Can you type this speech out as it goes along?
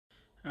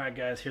Alright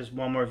guys, here's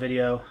one more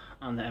video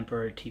on the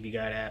Emperor TV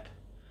Guide app.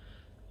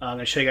 I'm going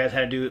to show you guys how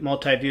to do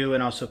multi-view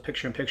and also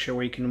picture-in-picture,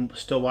 where you can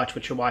still watch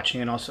what you're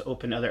watching and also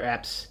open other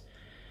apps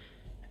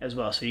as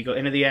well. So you go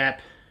into the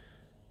app,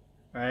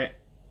 right?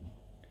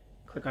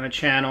 Click on a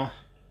channel,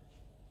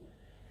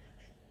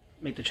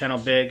 make the channel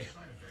big,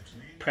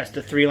 press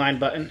the 3-line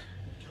button.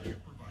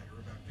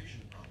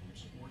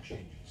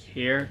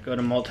 Here, go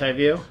to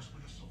multi-view.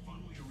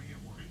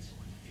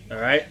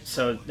 Alright,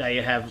 so now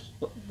you have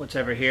what's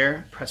over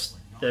here. Press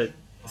the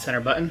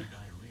center button.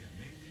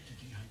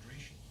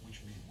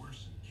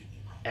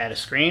 Add a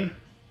screen.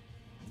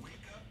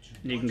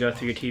 And you can go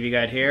through your TV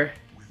guide here.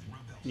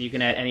 And you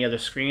can add any other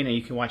screen and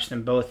you can watch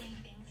them both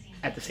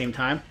at the same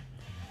time.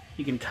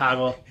 You can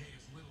toggle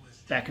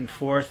back and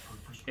forth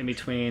in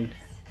between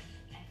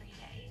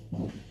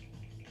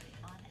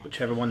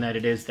whichever one that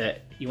it is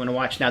that you want to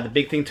watch. Now the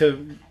big thing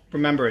to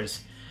remember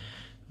is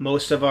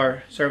most of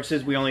our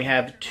services, we only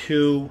have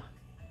 2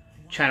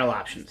 channel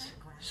options.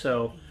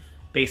 So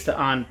based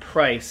on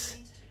price,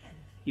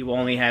 you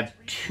only have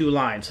 2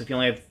 lines. So if you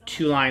only have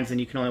 2 lines, then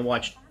you can only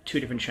watch 2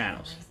 different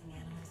channels.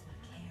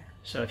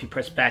 So if you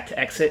press back to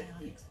exit,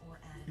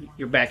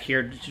 you're back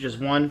here to just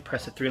one.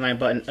 Press the 3-line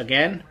button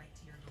again.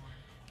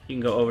 You can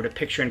go over to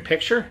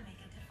picture-in-picture.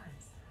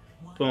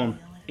 Boom.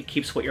 It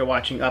keeps what you're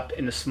watching up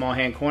in the small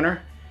hand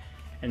corner.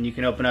 And you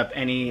can open up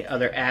any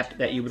other app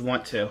that you would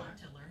want to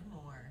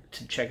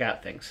check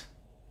out things.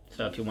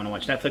 So if you want to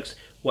watch Netflix,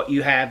 what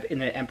you have in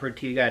the Emperor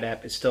TV Guide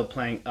app is still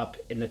playing up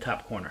in the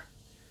top corner.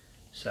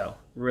 So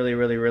really,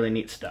 really, really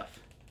neat stuff.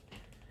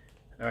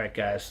 Alright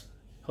guys,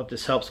 hope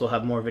this helps. We'll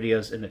have more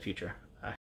videos in the future.